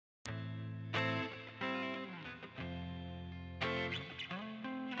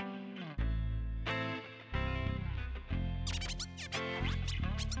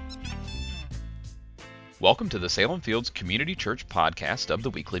Welcome to the Salem Fields Community Church podcast of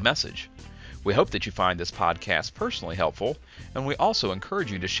the Weekly Message. We hope that you find this podcast personally helpful, and we also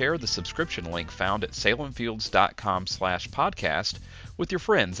encourage you to share the subscription link found at salemfields.com/podcast with your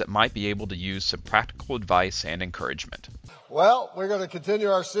friends that might be able to use some practical advice and encouragement. Well, we're going to continue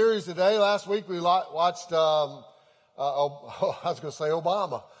our series today. Last week we watched, I was going to say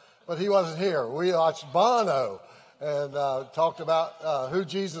Obama, but he wasn't here. We watched Bono and talked about who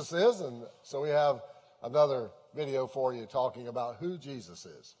Jesus is, and so we have another video for you talking about who Jesus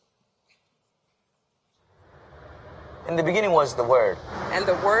is. In the beginning was the Word. And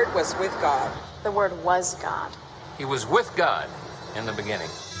the Word was with God. The Word was God. He was with God in the beginning.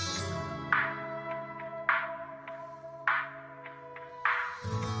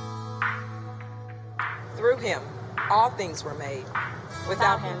 Through him, all things were made.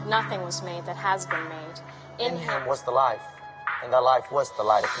 Without him, nothing was made that has been made. In him was the life, and the life was the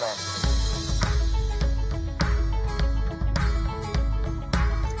light of men.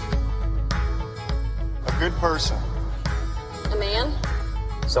 A good person. A man.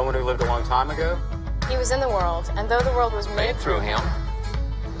 Someone who lived a long time ago. He was in the world, and though the world was Made through him.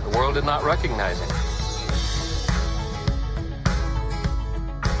 The world did not recognize him.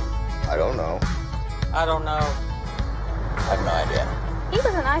 I don't know. I don't know. I have no idea. He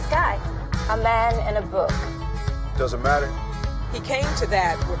was a nice guy. A man in a book. Doesn't matter. He came to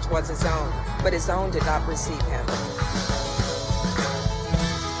that which was his own, but his own did not receive him.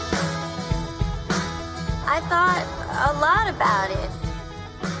 I thought a lot about it.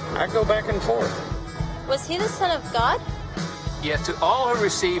 I go back and forth. Was he the Son of God? Yet to all who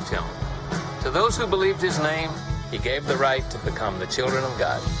received him, to those who believed his name, he gave the right to become the children of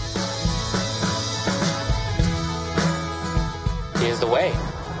God. He is the way,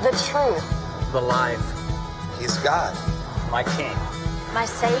 The truth. The life. He's God. My King. My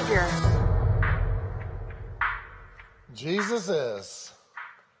Savior. Jesus is.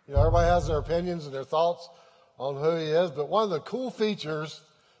 You know, everybody has their opinions and their thoughts on who he is, but one of the cool features,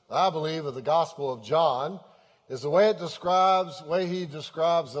 I believe, of the Gospel of John is the way he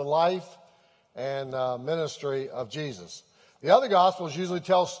describes the life and ministry of Jesus. The other Gospels usually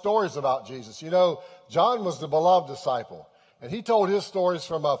tell stories about Jesus. You know, John was the beloved disciple, and he told his stories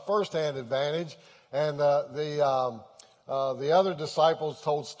from a first-hand advantage, and the other disciples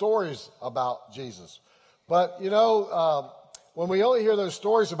told stories about Jesus. But, you know, when we only hear those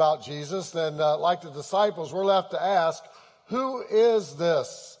stories about Jesus, then like the disciples, we're left to ask, who is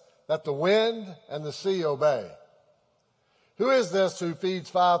this that the wind and the sea obey? Who is this who feeds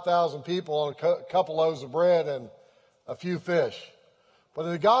 5,000 people on a couple loaves of bread and a few fish? But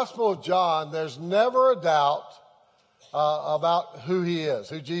in the Gospel of John, there's never a doubt about who he is,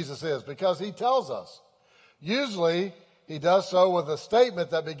 who Jesus is, because he tells us. Usually, he does so with a statement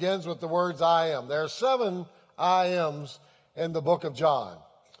that begins with the words, I am. There are 7 I ams in the book of John.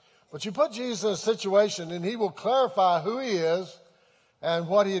 But you put Jesus in a situation and he will clarify who he is and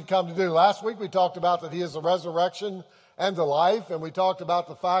what he had come to do. Last week we talked about that he is the resurrection and the life, and we talked about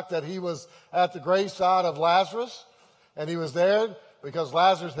the fact that he was at the graveside of Lazarus, and he was there because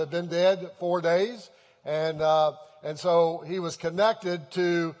Lazarus had been dead 4 days, and so he was connected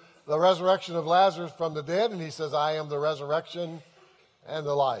to the resurrection of Lazarus from the dead, and he says, I am the resurrection and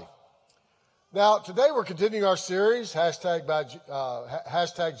the life. Now, today we're continuing our series, hashtag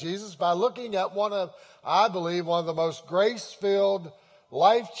Jesus, by looking at I believe, one of the most grace-filled,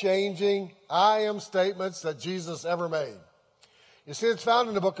 life-changing I am statements that Jesus ever made. You see, it's found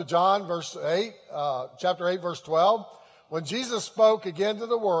in the book of John, chapter 8, verse 12. When Jesus spoke again to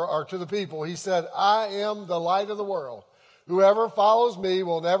the world, or to the people, he said, I am the light of the world. Whoever follows me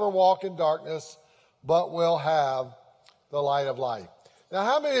will never walk in darkness, but will have the light of life. Now,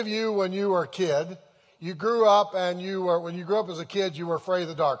 how many of you, when you were a kid, you grew up and when you grew up as a kid, you were afraid of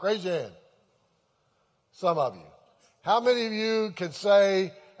the dark? Raise your hand. Some of you. How many of you could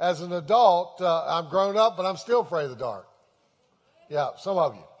say, as an adult, I'm grown up, but I'm still afraid of the dark? Yeah, some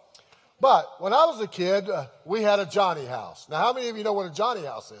of you. But when I was a kid, we had a Johnny house. Now, how many of you know what a Johnny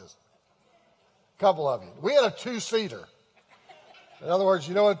house is? A couple of you. We had a 2-seater. In other words,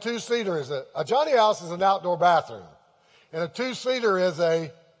 you know what a 2-seater is? A Johnny house is an outdoor bathroom. And a 2-seater is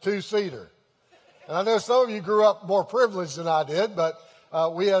a 2-seater. And I know some of you grew up more privileged than I did, but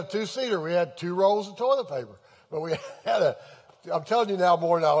we had a 2-seater. We had 2 rolls of toilet paper. But we had I'm telling you now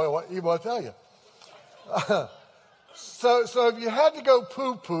more than I even want to tell you. So if you had to go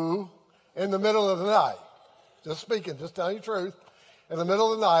poo-poo in the middle of the night, just telling you the truth, in the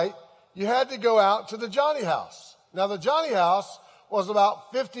middle of the night, you had to go out to the Johnny house. Now, the Johnny house was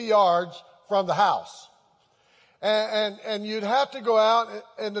about 50 yards from the house. And you'd have to go out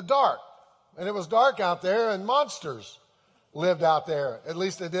in the dark. and it was dark out there, and monsters lived out there. At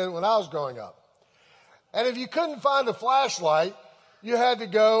least they did when I was growing up. And if you couldn't find a flashlight, you had to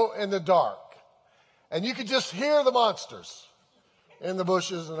go in the dark. And you could just hear the monsters in the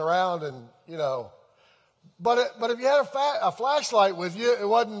bushes and around, and, you know. But if you had a flashlight with you, it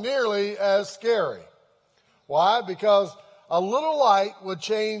wasn't nearly as scary. Why? Because a little light would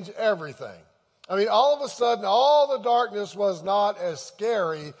change everything. I mean, all of a sudden, all the darkness was not as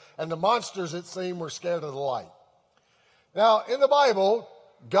scary, and the monsters, it seemed, were scared of the light. Now, in the Bible,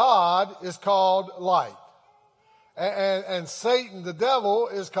 God is called light. And Satan, the devil,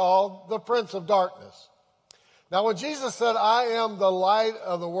 is called the prince of darkness. Now, when Jesus said, I am the light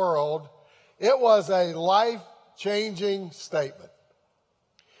of the world, it was a life-changing statement.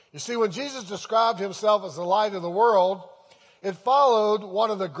 You see, when Jesus described himself as the light of the world, it followed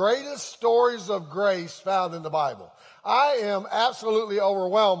one of the greatest stories of grace found in the Bible. I am absolutely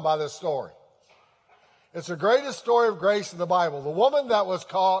overwhelmed by this story. It's the greatest story of grace in the Bible, the woman that was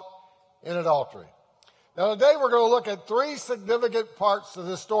caught in adultery. Now, today we're going to look at three significant parts to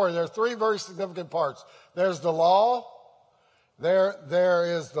this story. There are three very significant parts. There's the law, there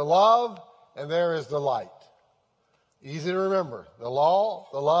is the love, and there is the light. Easy to remember. The law,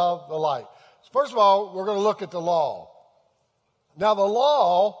 the love, the light. So first of all, we're going to look at the law. Now, the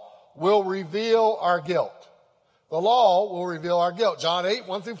law will reveal our guilt. The law will reveal our guilt. John 8,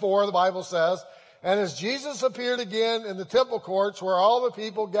 1-4, the Bible says, and as Jesus appeared again in the temple courts where all the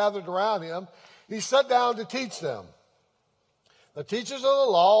people gathered around him, he sat down to teach them. The teachers of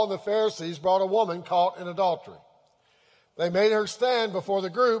the law and the Pharisees brought a woman caught in adultery. They made her stand before the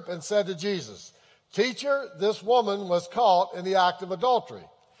group and said to Jesus, Teacher, this woman was caught in the act of adultery.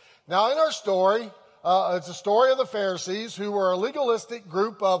 Now, in our story, it's a story of the Pharisees, who were a legalistic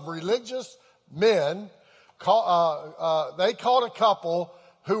group of religious men. They caught a couple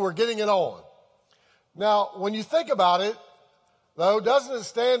who were getting it on. Now, when you think about it, though, doesn't it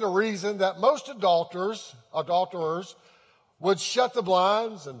stand to reason that most adulterers would shut the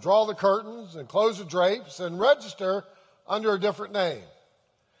blinds and draw the curtains and close the drapes and register under a different name?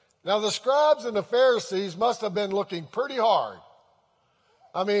 Now, the scribes and the Pharisees must have been looking pretty hard.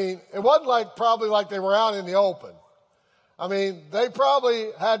 I mean, it wasn't probably like they were out in the open. I mean, they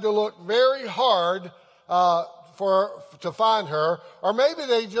probably had to look very hard to find her, or maybe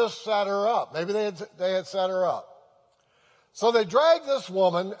they just sat her up. Maybe they had set her up. So they drag this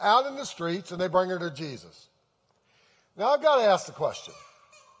woman out in the streets and they bring her to Jesus. Now, I've got to ask the question,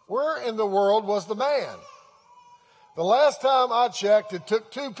 where in the world was the man? The last time I checked, it took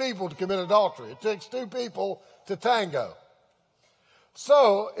two people to commit adultery. It takes two people to tango.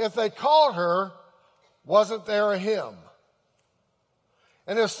 So if they caught her, wasn't there a him?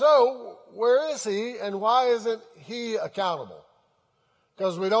 And if so, where is he, and why isn't he accountable?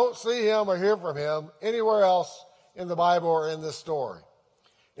 Because we don't see him or hear from him anywhere else in the Bible or in this story.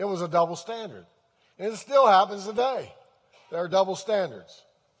 It was a double standard. And it still happens today. There are double standards.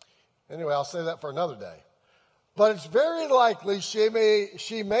 Anyway, I'll say that for another day. But it's very likely she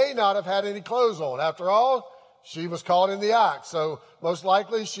may not have had any clothes on. After all, she was caught in the act. So most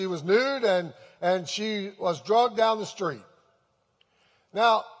likely she was nude and she was drugged down the street.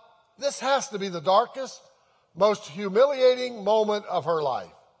 Now, this has to be the darkest, most humiliating moment of her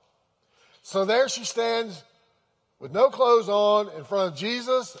life. So there she stands with no clothes on in front of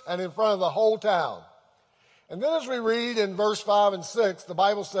Jesus and in front of the whole town. And then as we read in verse 5 and 6, the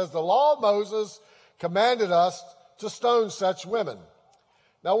Bible says, the law of Moses commanded us to stone such women.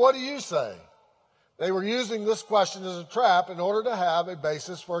 Now, what do you say? They were using this question as a trap in order to have a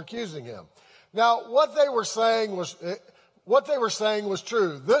basis for accusing him. Now, what they were saying was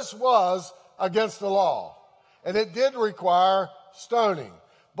true. This was against the law, and it did require stoning.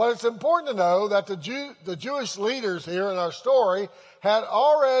 But it's important to know that the Jewish leaders here in our story had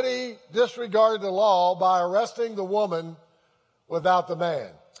already disregarded the law by arresting the woman without the man.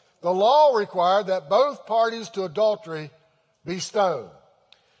 The law required that both parties to adultery be stoned.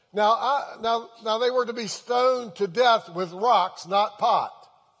 Now they were to be stoned to death with rocks, not pot.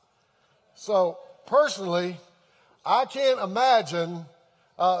 So personally, I can't imagine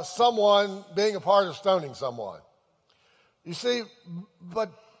someone being a part of stoning someone. You see,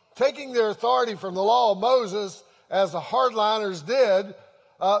 but taking their authority from the law of Moses, as the hardliners did,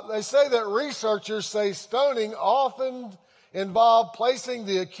 they say that researchers say stoning often involved placing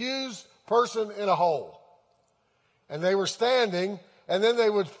the accused person in a hole. And they were standing, and then they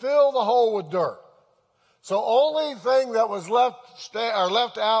would fill the hole with dirt. So only thing that was left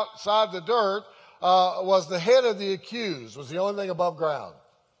outside the dirt was the head of the accused, was the only thing above ground.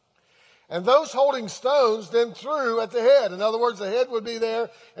 And those holding stones then threw at the head. In other words, the head would be there,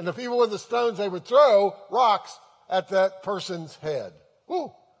 and the people with the stones, they would throw rocks at that person's head.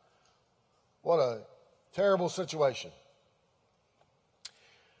 Whew. What a terrible situation.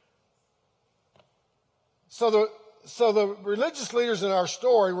 So the religious leaders in our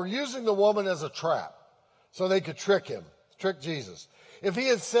story were using the woman as a trap so they could trick Jesus. If he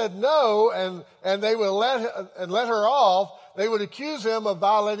had said no and they would let her off, they would accuse him of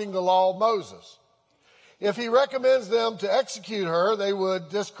violating the law of Moses. If he recommends them to execute her, they would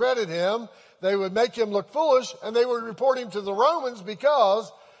discredit him, they would make him look foolish, and they would report him to the Romans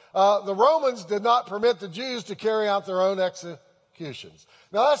because the Romans did not permit the Jews to carry out their own executions.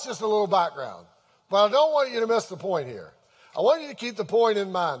 Now that's just a little background, but I don't want you to miss the point here. I want you to keep the point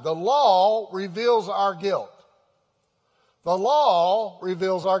in mind. The law reveals our guilt. The law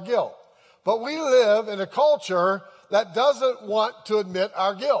reveals our guilt. But we live in a culture that doesn't want to admit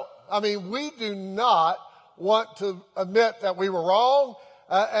our guilt. I mean, we do not want to admit that we were wrong.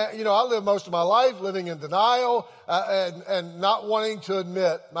 I lived most of my life living in denial and not wanting to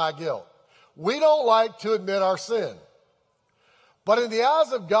admit my guilt. We don't like to admit our sin. But in the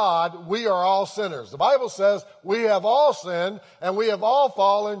eyes of God, we are all sinners. The Bible says we have all sinned and we have all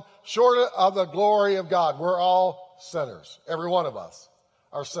fallen short of the glory of God. We're all sinners. Every one of us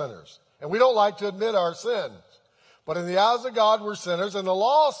are sinners. And we don't like to admit our sins. But in the eyes of God, we're sinners, and the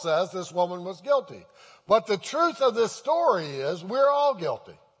law says this woman was guilty. But the truth of this story is we're all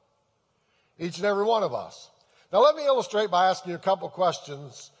guilty, each and every one of us. Now, let me illustrate by asking you a couple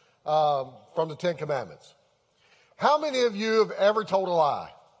questions from the Ten Commandments. How many of you have ever told a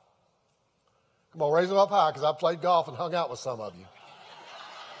lie? Come on, raise them up high, because I've played golf and hung out with some of you.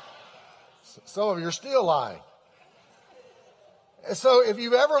 Some of you are still lying. So if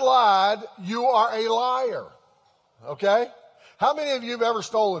you've ever lied, you are a liar. Okay? How many of you have ever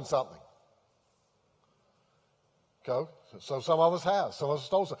stolen something? Okay. So some of us have. Some of us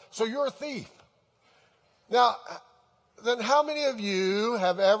stole something. So you're a thief. Now, then how many of you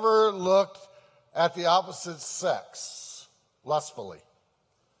have ever looked at the opposite sex lustfully?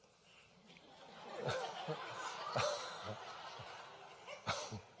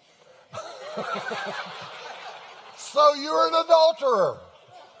 So you're an adulterer.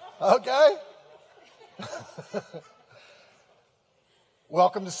 Okay?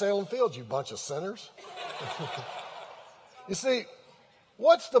 Welcome to Salem Fields, you bunch of sinners. You see,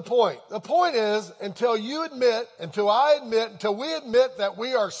 what's the point? The point is, until I admit, until we admit that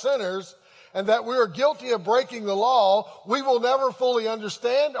we are sinners and that we are guilty of breaking the law, we will never fully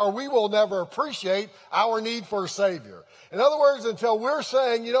understand or we will never appreciate our need for a Savior. In other words, until we're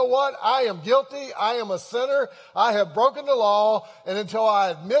saying, you know what, I am guilty, I am a sinner, I have broken the law, and until I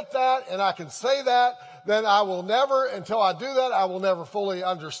admit that and I can say that, then I will never, until I do that, I will never fully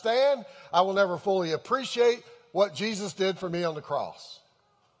understand. I will never fully appreciate what Jesus did for me on the cross.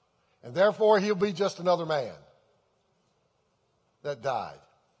 And therefore, he'll be just another man that died.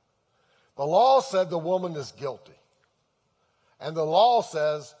 The law said the woman is guilty. And the law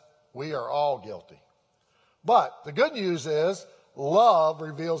says we are all guilty. But the good news is love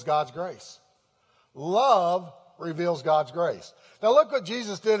reveals God's grace. Love reveals God's grace. Now look what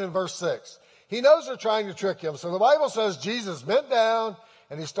Jesus did in verse 6. He knows they're trying to trick him. So the Bible says Jesus bent down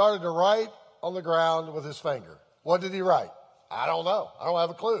and he started to write on the ground with his finger. What did he write? I don't know. I don't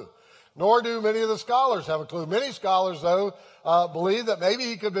have a clue. Nor do many of the scholars have a clue. Many scholars, though, believe that maybe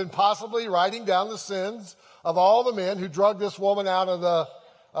he could have been possibly writing down the sins of all the men who drugged this woman out of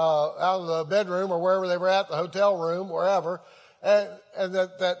the bedroom or wherever they were at, the hotel room, wherever, and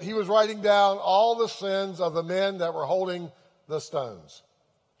that he was writing down all the sins of the men that were holding the stones.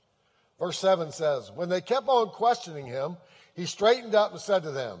 Verse 7 says, when they kept on questioning him, he straightened up and said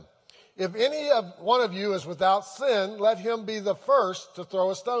to them, if any one of you is without sin, let him be the first to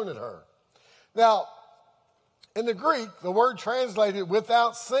throw a stone at her. Now, in the Greek, the word translated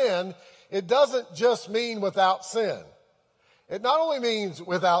without sin, it doesn't just mean without sin. It not only means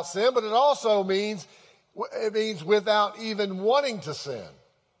without sin, but it also means without even wanting to sin.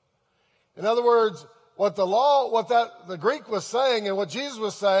 In other words, what the Greek was saying and what Jesus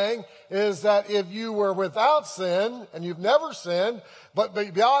was saying is that if you were without sin and you've never sinned, but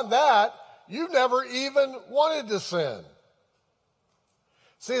beyond that, you've never even wanted to sin.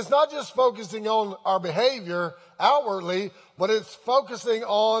 See, it's not just focusing on our behavior outwardly, but it's focusing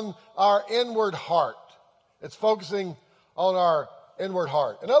on our inward heart. It's focusing on our inward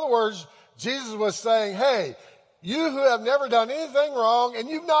heart. In other words, Jesus was saying, hey, you who have never done anything wrong and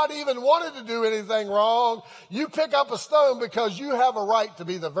you've not even wanted to do anything wrong, you pick up a stone because you have a right to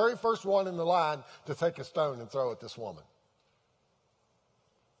be the very first one in the line to take a stone and throw at this woman.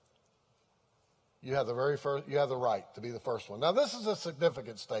 you have the right to be the first one. Now, this is a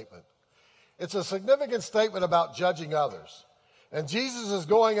significant statement. It's a significant statement about judging others. And Jesus is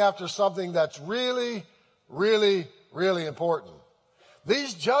going after something that's really, really, really important.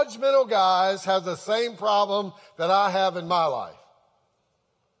 These judgmental guys have the same problem that I have in my life.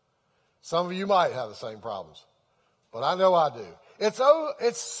 Some of you might have the same problems, but I know I do.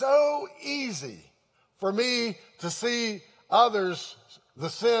 It's so easy for me to see others, the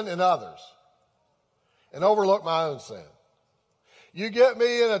sin in others, and overlook my own sin. You get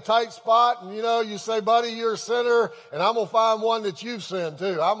me in a tight spot and, you say, buddy, you're a sinner, and I'm going to find one that you've sinned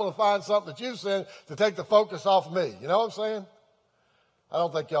too. I'm going to find something that you've sinned to take the focus off of me. You know what I'm saying? I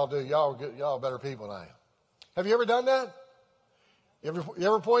don't think y'all do. Y'all are better people than I am. Have you ever done that? You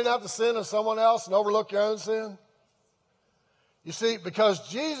ever point out the sin of someone else and overlook your own sin? You see, because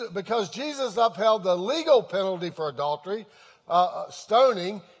Jesus upheld the legal penalty for adultery,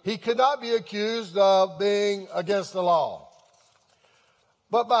 stoning, he could not be accused of being against the law.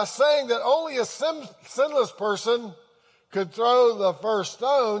 But by saying that only a sinless person could throw the first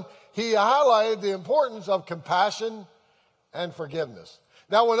stone, he highlighted the importance of compassion and forgiveness.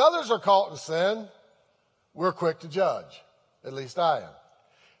 Now, when others are caught in sin, we're quick to judge. At least I am.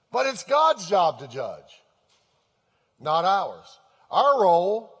 But it's God's job to judge, not ours. Our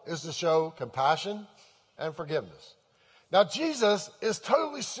role is to show compassion and forgiveness. Now, Jesus is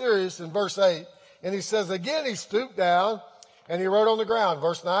totally serious in verse 8, and he says, again, he stooped down and he wrote on the ground.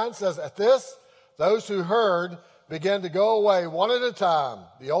 Verse 9 says, at this, those who heard began to go away one at a time,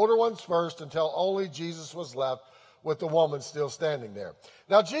 the older ones first, until only Jesus was left with the woman still standing there.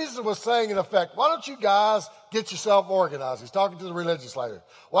 Now, Jesus was saying, in effect, why don't you guys get yourself organized? He's talking to the religious leaders.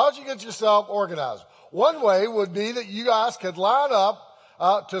 Why don't you get yourself organized? One way would be that you guys could line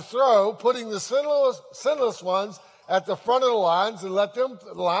up to throw, putting the sinless ones at the front of the lines and let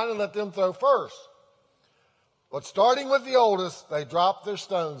them throw first. But starting with the oldest, they dropped their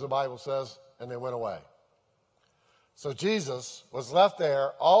stones, the Bible says, and they went away. So Jesus was left there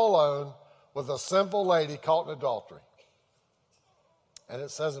all alone with a sinful lady caught in adultery. And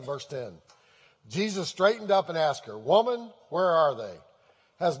it says in verse 10, Jesus straightened up and asked her, woman, where are they?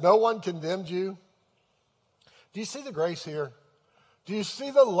 Has no one condemned you? Do you see the grace here? Do you see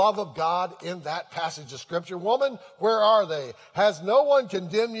the love of God in that passage of Scripture? Woman, where are they? Has no one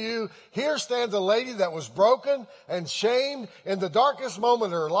condemned you? Here stands a lady that was broken and shamed in the darkest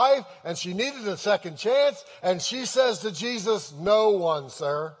moment of her life, and she needed a second chance, and she says to Jesus, no one,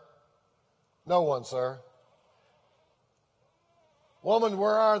 sir. No one, sir. Woman,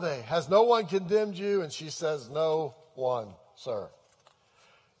 where are they? Has no one condemned you? And she says, no one, sir.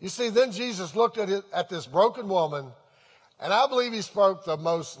 You see, then Jesus looked at this broken woman, and I believe he spoke the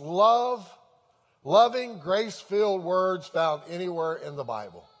most loving, grace-filled words found anywhere in the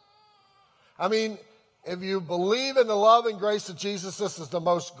Bible. I mean, if you believe in the love and grace of Jesus, this is the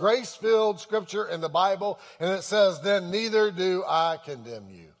most grace-filled scripture in the Bible, and it says, then neither do I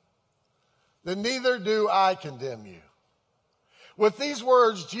condemn you. Then neither do I condemn you. With these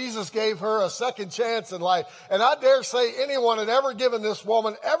words, Jesus gave her a second chance in life. And I dare say anyone had ever given this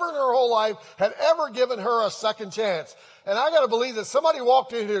woman, ever in her whole life, had ever given her a second chance. And I got to believe that somebody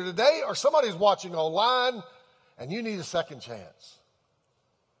walked in here today or somebody's watching online and you need a second chance.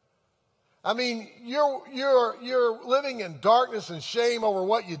 I mean, you're living in darkness and shame over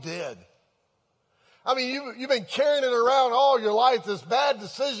what you did. I mean, you've been carrying it around all your life, this bad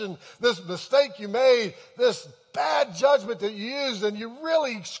decision, this mistake you made, this bad judgment that you used, and you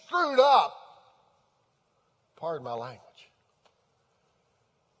really screwed up. Pardon my language.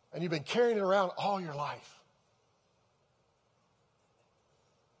 And you've been carrying it around all your life.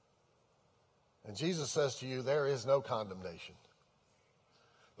 And Jesus says to you, there is no condemnation.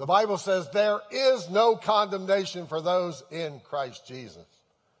 The Bible says there is no condemnation for those in Christ Jesus.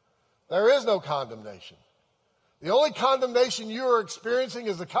 There is no condemnation. The only condemnation you are experiencing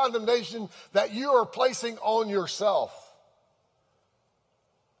is the condemnation that you are placing on yourself.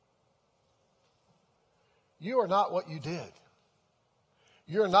 You are not what you did.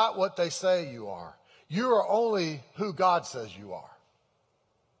 You're not what they say you are. You are only who God says you are.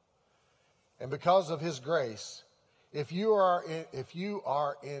 And because of his grace, if you are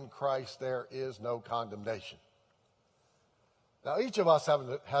in Christ, there is no condemnation. Now, each of us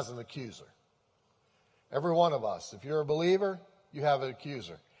has an accuser. Every one of us. If you're a believer, you have an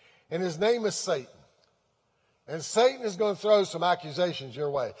accuser. And his name is Satan. And Satan is going to throw some accusations your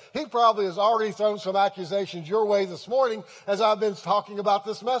way. He probably has already thrown some accusations your way this morning as I've been talking about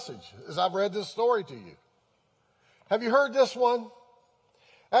this message, as I've read this story to you. Have you heard this one?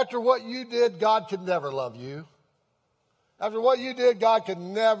 After what you did, God could never love you. After what you did, God could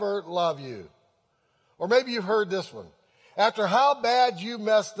never love you. Or maybe you've heard this one. After how bad you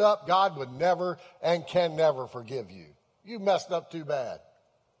messed up, God would never and can never forgive you. You messed up too bad.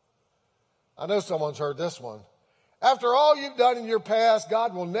 I know someone's heard this one. After all you've done in your past,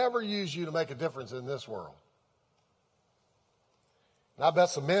 God will never use you to make a difference in this world. And I bet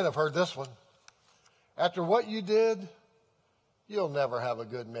some men have heard this one. After what you did, you'll never have a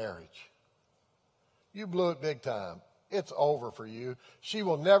good marriage. You blew it big time. It's over for you. She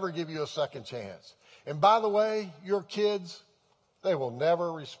will never give you a second chance. And by the way, your kids, they will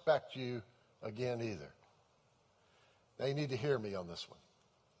never respect you again either. They need to hear me on this one.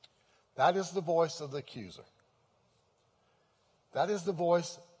 That is the voice of the accuser. That is the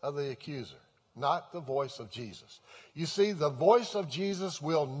voice of the accuser, not the voice of Jesus. You see, the voice of Jesus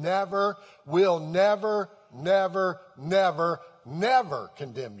will never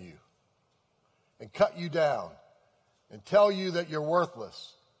condemn you and cut you down and tell you that you're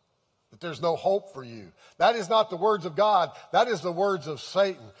worthless, that there's no hope for you. That is not the words of God. That is the words of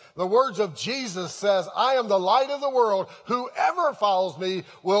Satan. The words of Jesus says, I am the light of the world. Whoever follows me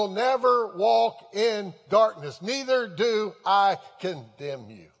will never walk in darkness. Neither do I condemn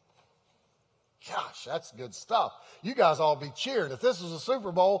you. Gosh, that's good stuff. You guys all be cheering. If this was a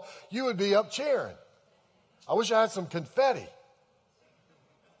Super Bowl, you would be up cheering. I wish I had some confetti.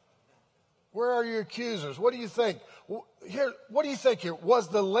 Where are your accusers? What do you think? Here, what do you think here? Was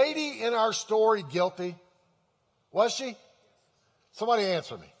the lady in our story guilty? Was she? Somebody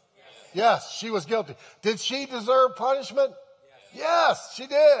answer me. Yes, she was guilty. Did she deserve punishment? Yes, she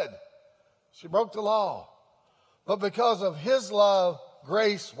did. She broke the law. But because of his love,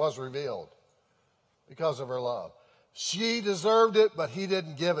 grace was revealed. Because of her love. She deserved it, but he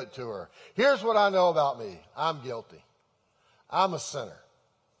didn't give it to her. Here's what I know about me. I'm guilty. I'm a sinner.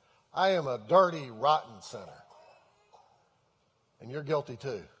 I am a dirty, rotten sinner. And you're guilty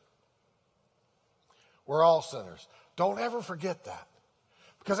too. We're all sinners. Don't ever forget that.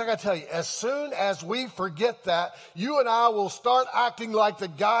 Because I got to tell you, as soon as we forget that, you and I will start acting like the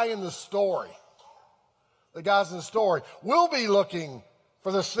guy in the story. The guys in the story. We'll be looking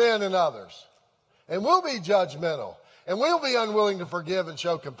for the sin in others. And we'll be judgmental. And we'll be unwilling to forgive and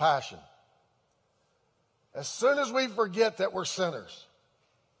show compassion. As soon as we forget that we're sinners.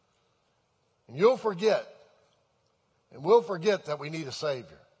 And you'll forget. And we'll forget that we need a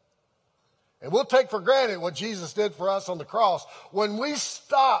Savior. And we'll take for granted what Jesus did for us on the cross. When we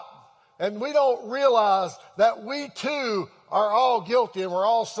stop and we don't realize that we too are all guilty and we're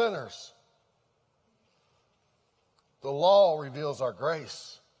all sinners. The law reveals our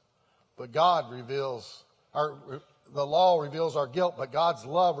grace, but God reveals the law reveals our guilt, but God's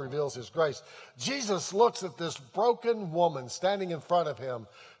love reveals his grace. Jesus looks at this broken woman standing in front of him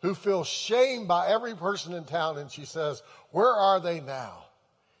who feels shamed by every person in town, and she says, where are they now?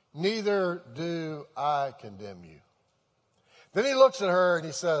 Neither do I condemn you. Then he looks at her and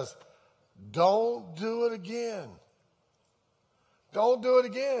he says, don't do it again. Don't do it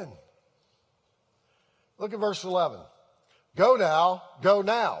again. Look at verse 11. Go now,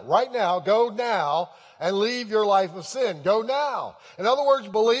 right now, go now and leave your life of sin. Go now. In other words,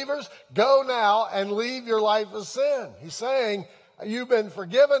 believers, go now and leave your life of sin. He's saying, you've been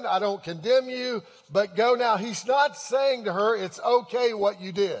forgiven. I don't condemn you, but go now. He's not saying to her, it's okay what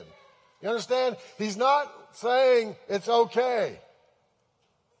you did. You understand? He's not saying it's okay.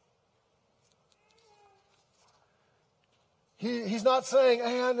 He's not saying,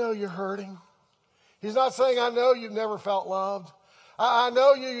 hey, I know you're hurting. He's not saying, I know you've never felt loved. I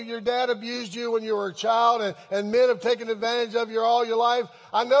know your dad abused you when you were a child and men have taken advantage of you all your life.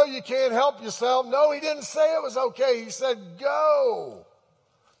 I know you can't help yourself. No, he didn't say it was okay. He said, go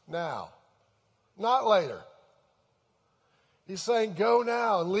now, not later. He's saying, go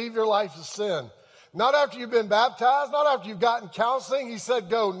now and leave your life of sin. Not after you've been baptized, not after you've gotten counseling. He said,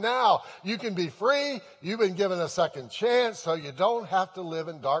 go now. You can be free. You've been given a second chance, so you don't have to live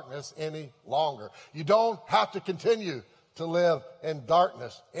in darkness any longer. You don't have to continue to live in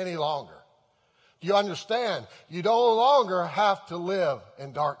darkness any longer. Do you understand? You no longer have to live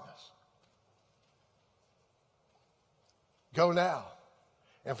in darkness. Go now.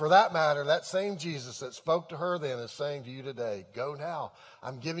 And for that matter, that same Jesus that spoke to her then is saying to you today, go now.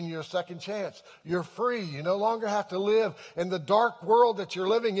 I'm giving you a second chance. You're free. You no longer have to live in the dark world that you're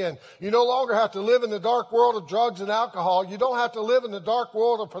living in. You no longer have to live in the dark world of drugs and alcohol. You don't have to live in the dark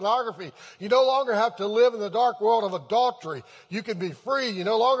world of pornography. You no longer have to live in the dark world of adultery. You can be free. You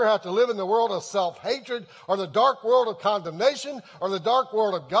no longer have to live in the world of self-hatred or the dark world of condemnation or the dark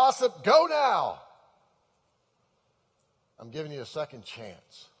world of gossip. Go now. I'm giving you a second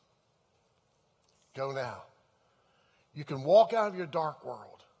chance. Go now. You can walk out of your dark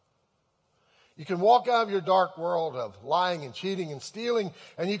world. You can walk out of your dark world of lying and cheating and stealing,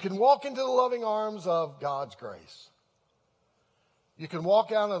 and you can walk into the loving arms of God's grace. You can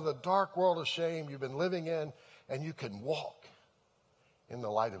walk out of the dark world of shame you've been living in, and you can walk in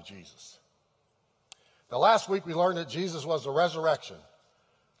the light of Jesus. Now, last week we learned that Jesus was the resurrection.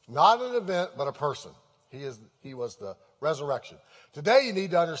 Not an event, but a person. He was the resurrection. Today you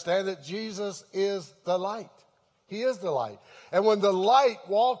need to understand that Jesus is the light. He is the light. And when the light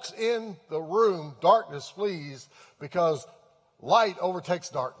walks in the room, darkness flees because light overtakes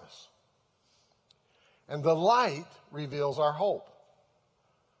darkness. And the light reveals our hope.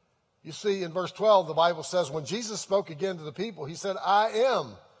 You see, in verse 12, the Bible says, when Jesus spoke again to the people, he said, I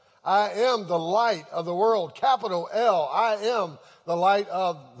am the light of the world, capital L. I am the light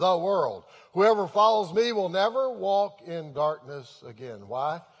of the world. Whoever follows me will never walk in darkness again.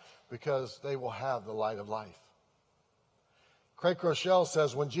 Why? Because they will have the light of life. Craig Rochelle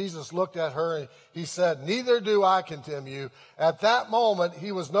says, when Jesus looked at her, he said, neither do I condemn you. At that moment,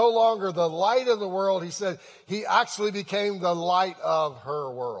 he was no longer the light of the world. He said he actually became the light of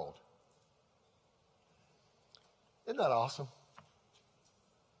her world. Isn't that awesome?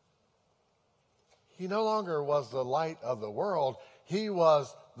 He no longer was the light of the world. He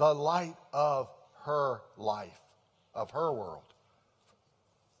was the light of her life, of her world.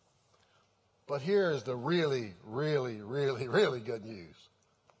 But here is the really, really, really, really good news.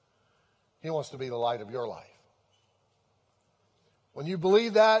 He wants to be the light of your life. When you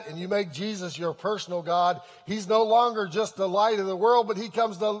believe that and you make Jesus your personal God, he's no longer just the light of the world, but he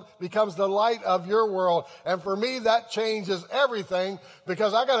becomes the light of your world. And for me, that changes everything,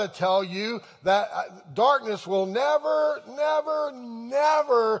 because I got to tell you that darkness will never, never,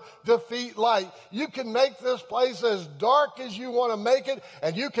 never defeat light. You can make this place as dark as you want to make it,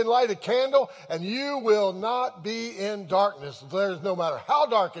 and you can light a candle, and you will not be in darkness. There's no matter how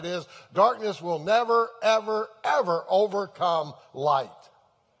dark it is, darkness will never, ever, ever overcome light.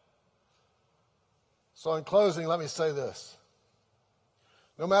 So in closing, let me say this.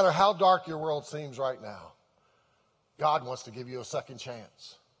 No matter how dark your world seems right now, God wants to give you a second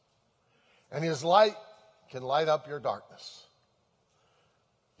chance. And his light can light up your darkness.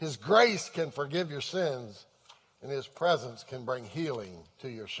 His grace can forgive your sins, and his presence can bring healing to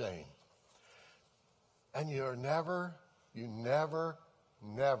your shame. And you never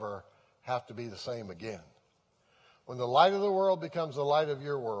have to be the same again. When the light of the world becomes the light of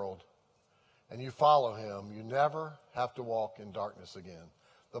your world and you follow him, you never have to walk in darkness again.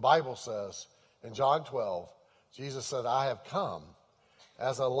 The Bible says in John 12, Jesus said, I have come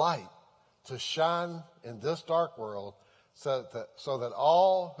as a light to shine in this dark world so that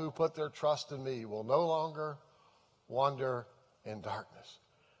all who put their trust in me will no longer wander in darkness.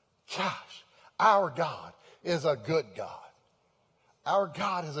 Gosh, our God is a good God. Our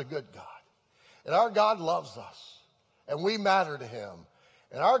God is a good God. And our God loves us. And we matter to him.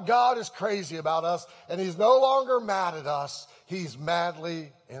 And our God is crazy about us. And he's no longer mad at us. He's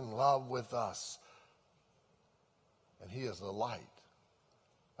madly in love with us. And he is the light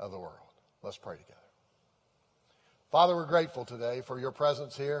of the world. Let's pray together. Father, we're grateful today for your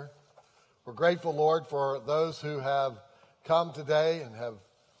presence here. We're grateful, Lord, for those who have come today and have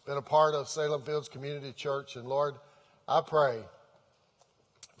been a part of Salem Fields Community Church. And Lord, I pray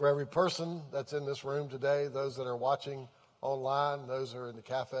for every person that's in this room today, those that are watching online, those who are in the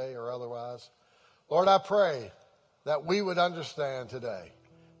cafe or otherwise. Lord, I pray that we would understand today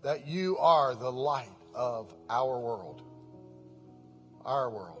that you are the light of our world,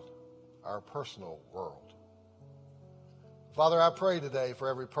 our personal world. Father, I pray today for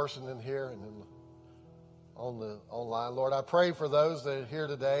every person in here and on the online. Lord, I pray for those that are here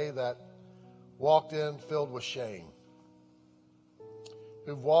today that walked in filled with shame,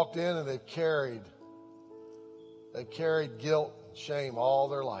 who've walked in and they've carried guilt and shame all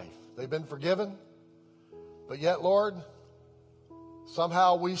their life. They've been forgiven, but yet, Lord,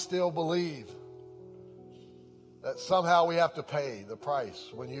 somehow we still believe that somehow we have to pay the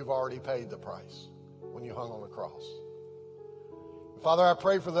price when you've already paid the price, when you hung on the cross. Father, I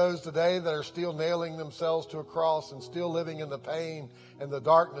pray for those today that are still nailing themselves to a cross and still living in the pain and the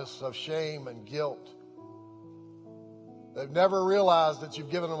darkness of shame and guilt. They've never realized that you've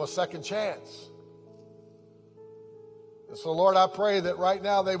given them a second chance. And so, Lord, I pray that right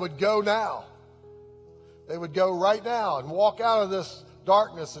now they would go now. They would go right now and walk out of this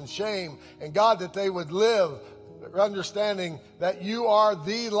darkness and shame. And God, that they would live understanding that you are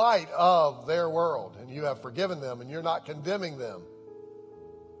the light of their world. And you have forgiven them and you're not condemning them.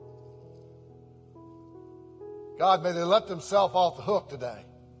 God, may they let themselves off the hook today.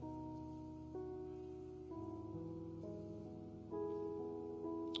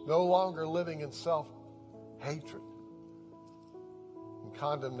 No longer living in self-hatred and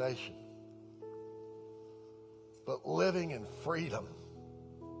condemnation, but living in freedom,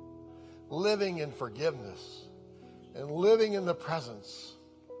 living in forgiveness, and living in the presence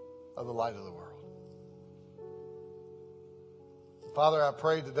of the light of the world. Father, I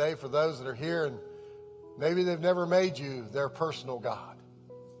pray today for those that are here and maybe they've never made you their personal God.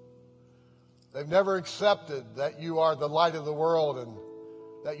 They've never accepted that you are the light of the world and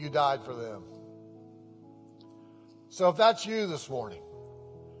that you died for them. So if that's you this morning,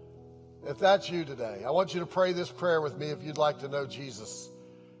 if that's you today, I want you to pray this prayer with me if you'd like to know Jesus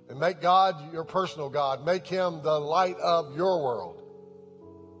and make God your personal God. Make him the light of your world.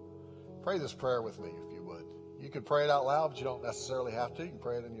 Pray this prayer with me if you would. You could pray it out loud, but you don't necessarily have to. You can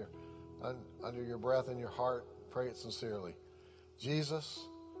pray it in your under your breath in your heart. Pray it sincerely. Jesus,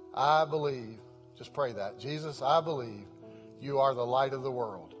 I believe. Just pray that. Jesus, I believe you are the light of the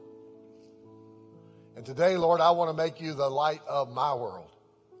world. And today, Lord, I want to make you the light of my world.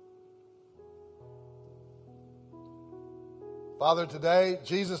 Father, today,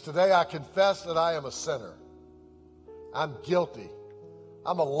 Jesus, today I confess that I am a sinner. I'm guilty.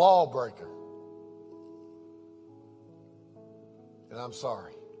 I'm a lawbreaker. And I'm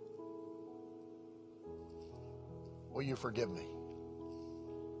sorry. Will you forgive me?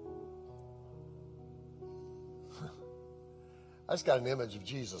 I just got an image of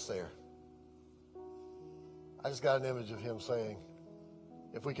Jesus there. I just got an image of him saying,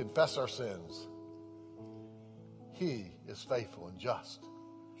 if we confess our sins, he is faithful and just,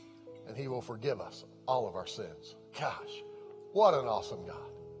 and he will forgive us all of our sins. Gosh, what an awesome God.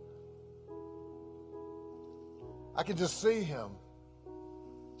 I could just see him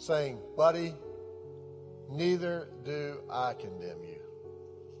saying, buddy, neither do I condemn you.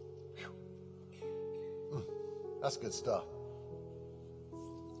 That's good stuff.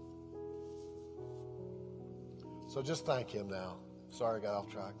 So just thank him now. Sorry I got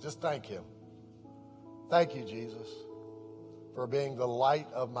off track. Just thank him. Thank you, Jesus, for being the light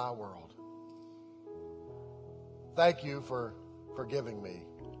of my world. Thank you for forgiving me.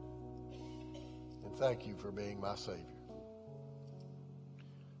 And thank you for being my Savior.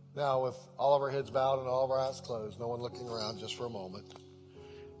 Now, with all of our heads bowed and all of our eyes closed, no one looking around just for a moment,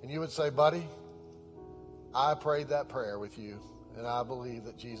 and you would say, buddy, I prayed that prayer with you, and I believe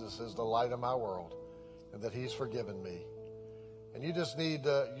that Jesus is the light of my world and that he's forgiven me. And you just need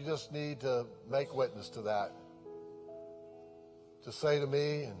to make witness to that. To say to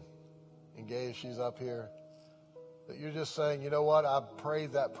me, and Gay, she's up here, that you're just saying, you know what, I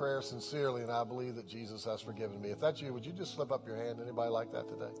prayed that prayer sincerely and I believe that Jesus has forgiven me. If that's you, would you just slip up your hand? Anybody like that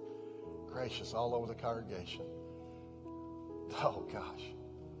today? Gracious, all over the congregation. Oh, gosh.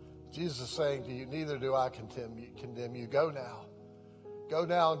 Jesus is saying to you, neither do I condemn you. Go now. Go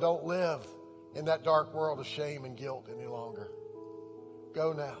now and don't live in that dark world of shame and guilt any longer.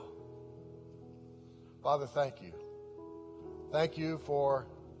 Go now. Father, thank you. Thank you for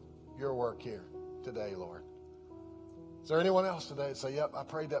your work here today, Lord. Is there anyone else today that say, yep, I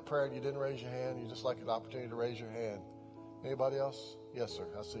prayed that prayer and you didn't raise your hand? You just like an opportunity to raise your hand. Anybody else? Yes, sir.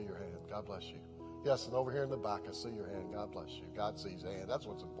 I see your hand. God bless you. Yes, and over here in the back, I see your hand. God bless you. God sees the hand. That's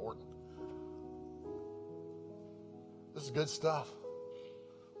what's important. This is good stuff.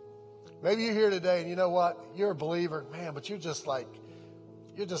 Maybe you're here today and you know what? You're a believer, man, but you're just like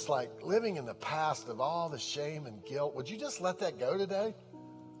living in the past of all the shame and guilt. Would you just let that go today?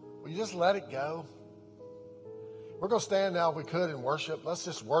 Will you just let it go? We're going to stand now if we could and worship. Let's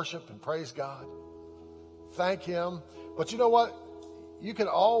just worship and praise God. Thank him. But you know what? You can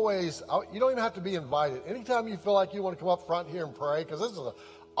always, you don't even have to be invited. Anytime you feel like you want to come up front here and pray, because this is an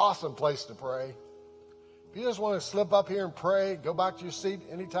awesome place to pray. If you just want to slip up here and pray, go back to your seat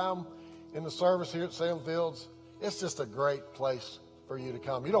anytime in the service here at Salem Fields, it's just a great place for you to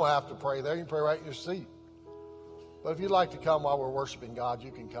come. You don't have to pray there. You can pray right in your seat. But if you'd like to come while we're worshiping God,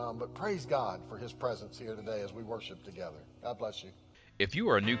 you can come. But praise God for his presence here today as we worship together. God bless you. If you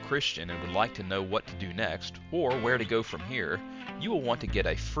are a new Christian and would like to know what to do next or where to go from here, you will want to get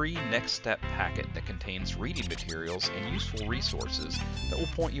a free Next Step packet that contains reading materials and useful resources that will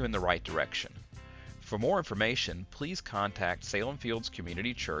point you in the right direction. For more information, please contact Salem Fields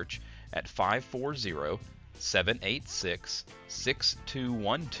Community Church at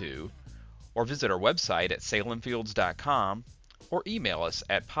 540-786-6212 or visit our website at salemfields.com or email us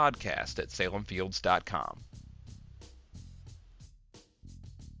at podcast@salemfields.com.